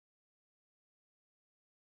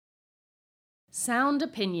Sound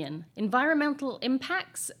Opinion: Environmental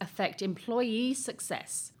Impacts Affect Employee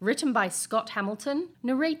Success. Written by Scott Hamilton,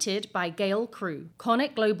 narrated by Gail Crew.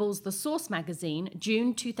 Connect Global's The Source magazine,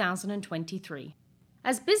 June 2023.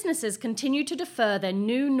 As businesses continue to defer their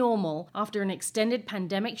new normal after an extended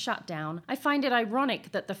pandemic shutdown, I find it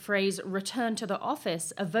ironic that the phrase "return to the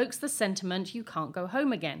office" evokes the sentiment you can't go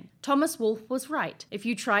home again. Thomas Wolfe was right. If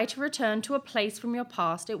you try to return to a place from your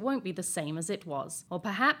past, it won't be the same as it was. Or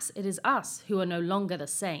perhaps it is us who are no longer the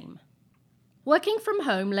same. Working from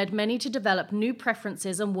home led many to develop new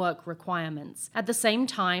preferences and work requirements. At the same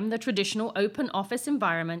time, the traditional open office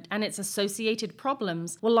environment and its associated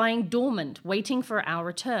problems were lying dormant, waiting for our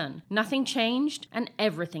return. Nothing changed, and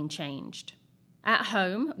everything changed. At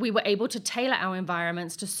home, we were able to tailor our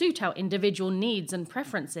environments to suit our individual needs and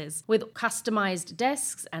preferences, with customized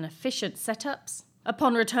desks and efficient setups.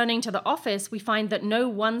 Upon returning to the office, we find that no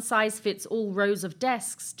one-size-fits-all rows of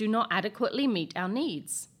desks do not adequately meet our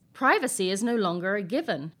needs. Privacy is no longer a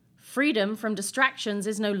given. Freedom from distractions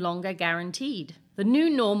is no longer guaranteed. The new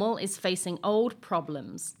normal is facing old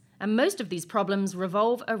problems, and most of these problems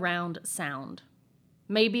revolve around sound.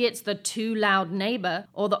 Maybe it's the too loud neighbor,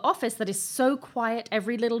 or the office that is so quiet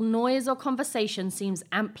every little noise or conversation seems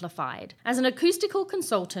amplified. As an acoustical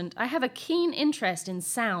consultant, I have a keen interest in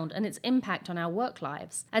sound and its impact on our work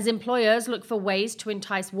lives. As employers look for ways to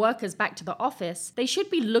entice workers back to the office, they should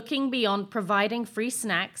be looking beyond providing free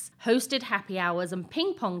snacks, hosted happy hours, and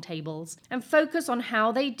ping pong tables, and focus on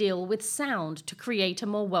how they deal with sound to create a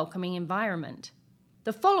more welcoming environment.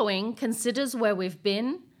 The following considers where we've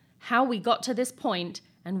been, how we got to this point,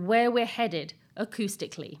 and where we're headed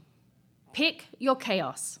acoustically. Pick your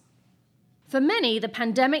chaos. For many, the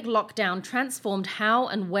pandemic lockdown transformed how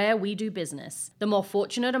and where we do business. The more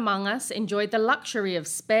fortunate among us enjoyed the luxury of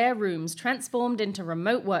spare rooms transformed into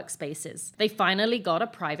remote workspaces. They finally got a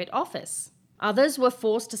private office. Others were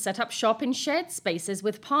forced to set up shop in shared spaces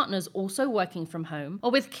with partners also working from home,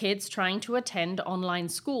 or with kids trying to attend online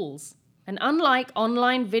schools. And unlike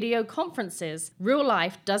online video conferences, real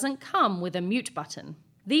life doesn't come with a mute button.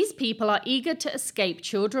 These people are eager to escape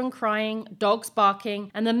children crying, dogs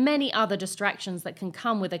barking, and the many other distractions that can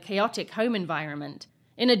come with a chaotic home environment.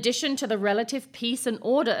 In addition to the relative peace and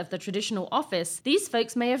order of the traditional office, these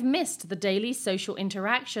folks may have missed the daily social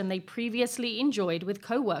interaction they previously enjoyed with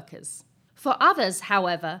co-workers. For others,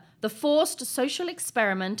 however, the forced social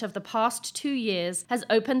experiment of the past 2 years has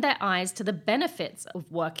opened their eyes to the benefits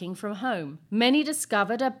of working from home. Many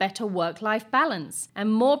discovered a better work-life balance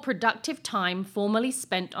and more productive time formerly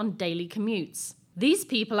spent on daily commutes. These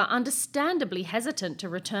people are understandably hesitant to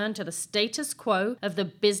return to the status quo of the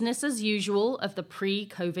business as usual of the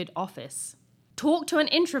pre-COVID office. Talk to an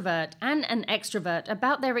introvert and an extrovert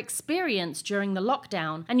about their experience during the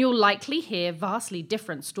lockdown, and you'll likely hear vastly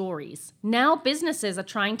different stories. Now businesses are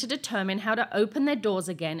trying to determine how to open their doors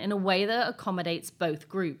again in a way that accommodates both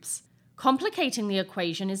groups. Complicating the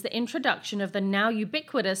equation is the introduction of the now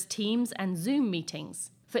ubiquitous Teams and Zoom meetings.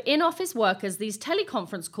 For in-office workers, these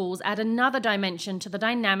teleconference calls add another dimension to the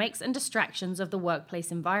dynamics and distractions of the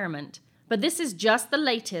workplace environment. But this is just the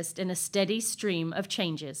latest in a steady stream of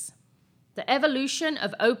changes. The evolution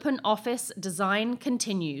of open office design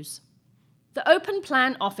continues. The open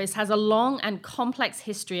plan office has a long and complex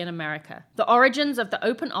history in America. The origins of the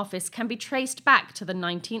open office can be traced back to the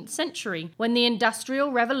 19th century, when the Industrial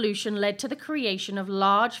Revolution led to the creation of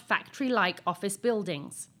large factory-like office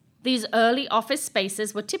buildings. These early office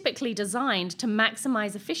spaces were typically designed to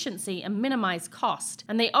maximize efficiency and minimize cost,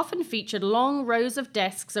 and they often featured long rows of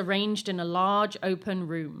desks arranged in a large open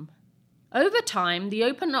room. Over time, the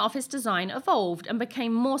open office design evolved and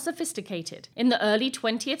became more sophisticated. In the early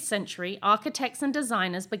 20th century, architects and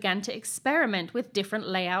designers began to experiment with different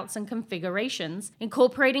layouts and configurations,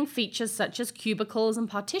 incorporating features such as cubicles and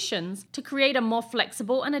partitions to create a more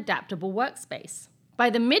flexible and adaptable workspace. By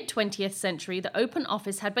the mid-20th century, the open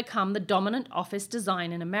office had become the dominant office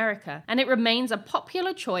design in America, and it remains a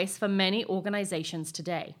popular choice for many organizations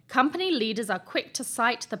today. Company leaders are quick to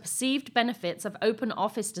cite the perceived benefits of open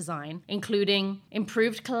office design, including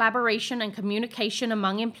improved collaboration and communication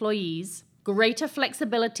among employees, greater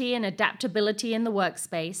flexibility and adaptability in the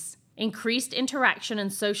workspace, increased interaction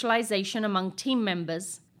and socialization among team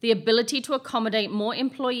members, the ability to accommodate more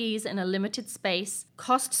employees in a limited space,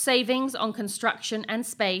 cost savings on construction and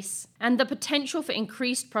space, and the potential for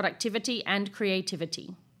increased productivity and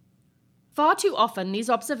creativity. Far too often, these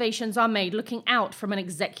observations are made looking out from an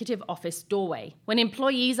executive office doorway. When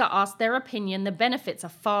employees are asked their opinion, the benefits are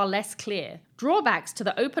far less clear. Drawbacks to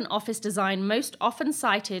the open office design most often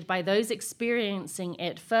cited by those experiencing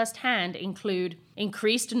it firsthand include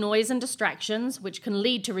increased noise and distractions, which can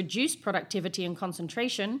lead to reduced productivity and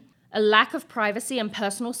concentration, a lack of privacy and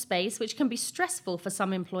personal space, which can be stressful for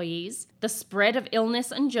some employees, the spread of illness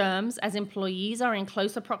and germs as employees are in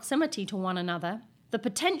closer proximity to one another, the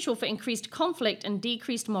potential for increased conflict and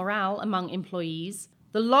decreased morale among employees,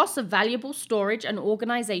 the loss of valuable storage and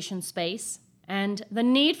organization space, and the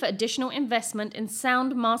need for additional investment in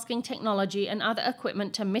sound masking technology and other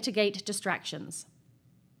equipment to mitigate distractions.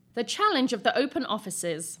 The challenges of the open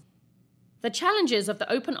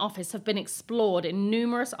office have been explored in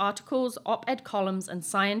numerous articles, op-ed columns, and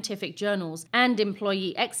scientific journals, and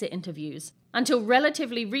employee exit interviews. Until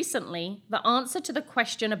relatively recently, the answer to the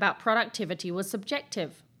question about productivity was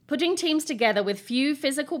subjective. Putting teams together with few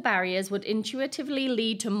physical barriers would intuitively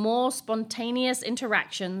lead to more spontaneous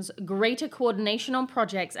interactions, greater coordination on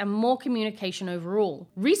projects, and more communication overall.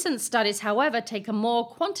 Recent studies, however, take a more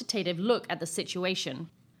quantitative look at the situation.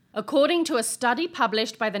 According to a study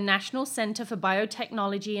published by the National Center for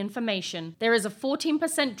Biotechnology Information, there is a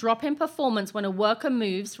 14% drop in performance when a worker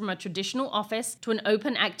moves from a traditional office to an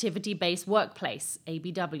open activity-based workplace,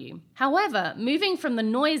 ABW. However, moving from the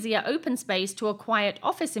noisier open space to a quiet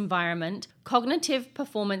office environment, cognitive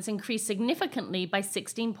performance increased significantly by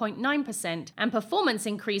 16.9% and performance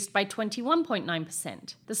increased by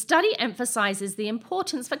 21.9%. The study emphasizes the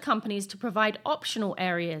importance for companies to provide optional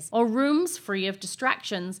areas or rooms free of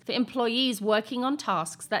distractions for employees working on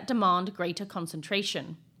tasks that demand greater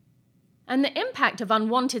concentration. And the impact of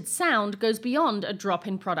unwanted sound goes beyond a drop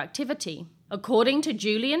in productivity. According to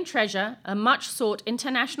Julian Treasure, a much-sought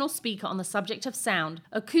international speaker on the subject of sound,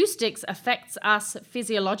 acoustics affects us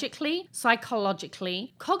physiologically,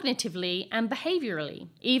 psychologically, cognitively, and behaviorally,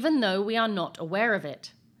 even though we are not aware of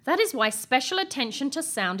it. That is why special attention to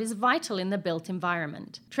sound is vital in the built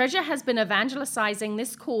environment. Treasure has been evangelizing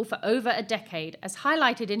this call for over a decade, as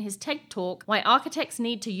highlighted in his TED Talk, Why Architects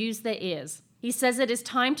Need to Use Their Ears. He says it is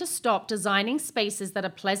time to stop designing spaces that are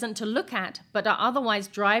pleasant to look at, but are otherwise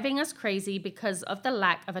driving us crazy because of the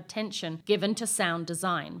lack of attention given to sound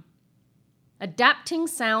design. Adapting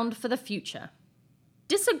sound for the future.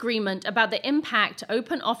 Disagreement about the impact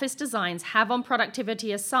open office designs have on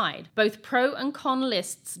productivity aside, both pro and con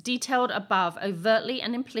lists detailed above overtly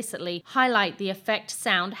and implicitly highlight the effect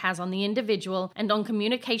sound has on the individual and on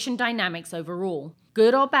communication dynamics overall.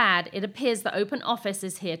 Good or bad, it appears that open office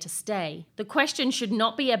is here to stay. The question should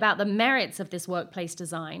not be about the merits of this workplace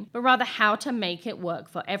design, but rather how to make it work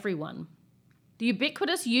for everyone. The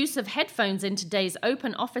ubiquitous use of headphones in today's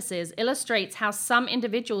open offices illustrates how some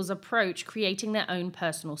individuals approach creating their own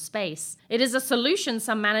personal space. It is a solution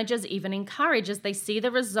some managers even encourage as they see the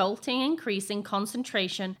resulting increase in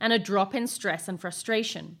concentration and a drop in stress and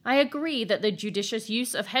frustration. I agree that the judicious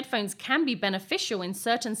use of headphones can be beneficial in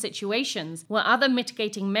certain situations where other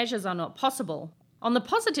mitigating measures are not possible. On the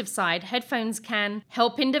positive side, headphones can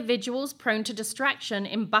help individuals prone to distraction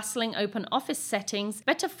in bustling open office settings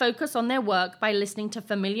better focus on their work by listening to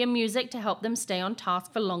familiar music to help them stay on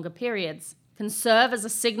task for longer periods, can serve as a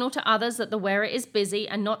signal to others that the wearer is busy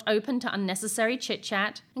and not open to unnecessary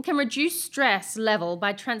chit-chat, and can reduce stress level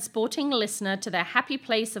by transporting listener to their happy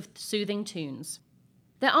place of soothing tunes.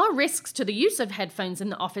 There are risks to the use of headphones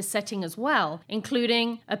in the office setting as well,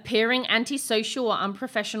 including appearing antisocial or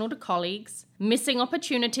unprofessional to colleagues, missing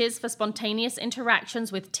opportunities for spontaneous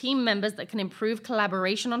interactions with team members that can improve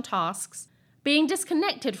collaboration on tasks, being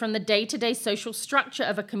disconnected from the day-to-day social structure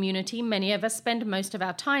of a community many of us spend most of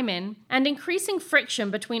our time in, and increasing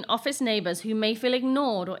friction between office neighbors who may feel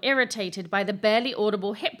ignored or irritated by the barely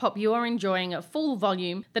audible hip-hop you are enjoying at full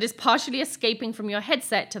volume that is partially escaping from your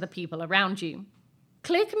headset to the people around you.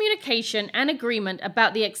 Clear communication and agreement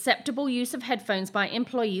about the acceptable use of headphones by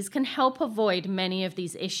employees can help avoid many of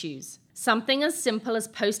these issues. Something as simple as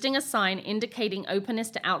posting a sign indicating openness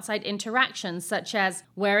to outside interactions, such as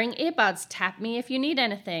wearing earbuds, tap me if you need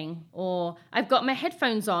anything, or I've got my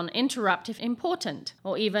headphones on, interrupt if important,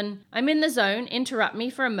 or even I'm in the zone, interrupt me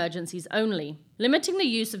for emergencies only. Limiting the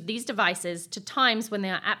use of these devices to times when they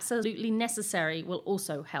are absolutely necessary will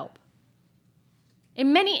also help.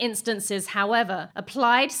 In many instances, however,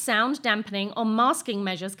 applied sound dampening or masking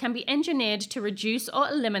measures can be engineered to reduce or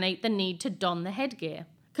eliminate the need to don the headgear.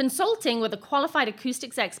 Consulting with a qualified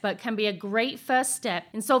acoustics expert can be a great first step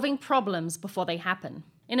in solving problems before they happen.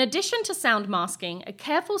 In addition to sound masking, a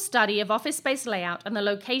careful study of office space layout and the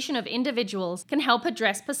location of individuals can help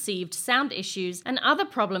address perceived sound issues and other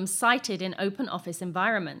problems cited in open office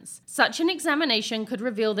environments. Such an examination could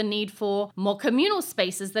reveal the need for more communal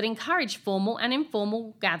spaces that encourage formal and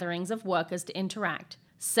informal gatherings of workers to interact,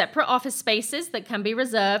 separate office spaces that can be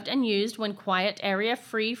reserved and used when quiet area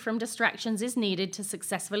free from distractions is needed to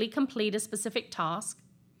successfully complete a specific task,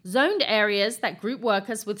 zoned areas that group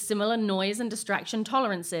workers with similar noise and distraction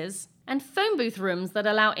tolerances, and phone booth rooms that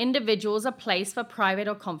allow individuals a place for private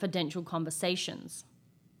or confidential conversations.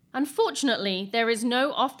 Unfortunately, there is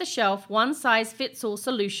no off-the-shelf, one-size-fits-all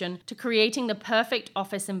solution to creating the perfect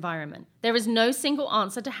office environment. There is no single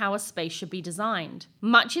answer to how a space should be designed.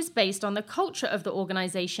 Much is based on the culture of the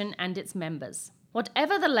organization and its members.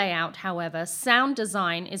 Whatever the layout, however, sound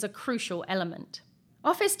design is a crucial element.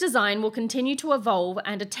 Office design will continue to evolve,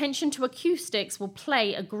 and attention to acoustics will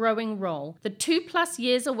play a growing role. The 2+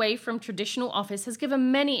 years away from traditional office has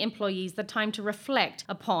given many employees the time to reflect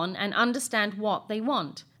upon and understand what they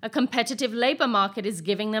want. A competitive labor market is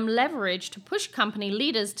giving them leverage to push company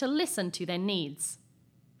leaders to listen to their needs.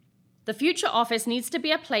 The future office needs to be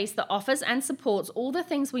a place that offers and supports all the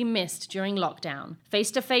things we missed during lockdown: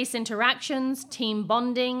 face-to-face interactions, team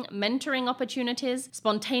bonding, mentoring opportunities,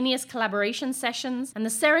 spontaneous collaboration sessions, and the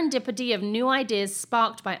serendipity of new ideas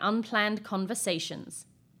sparked by unplanned conversations.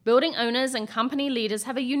 Building owners and company leaders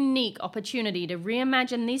have a unique opportunity to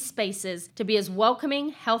reimagine these spaces to be as welcoming,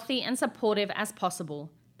 healthy, and supportive as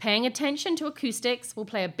possible. Paying attention to acoustics will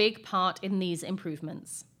play a big part in these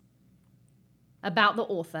improvements. About the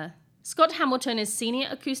author. Scott Hamilton is Senior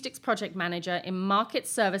Acoustics Project Manager in Market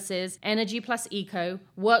Services, Energy + Eco,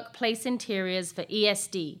 Workplace Interiors for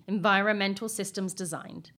ESD, Environmental Systems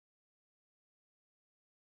Designed.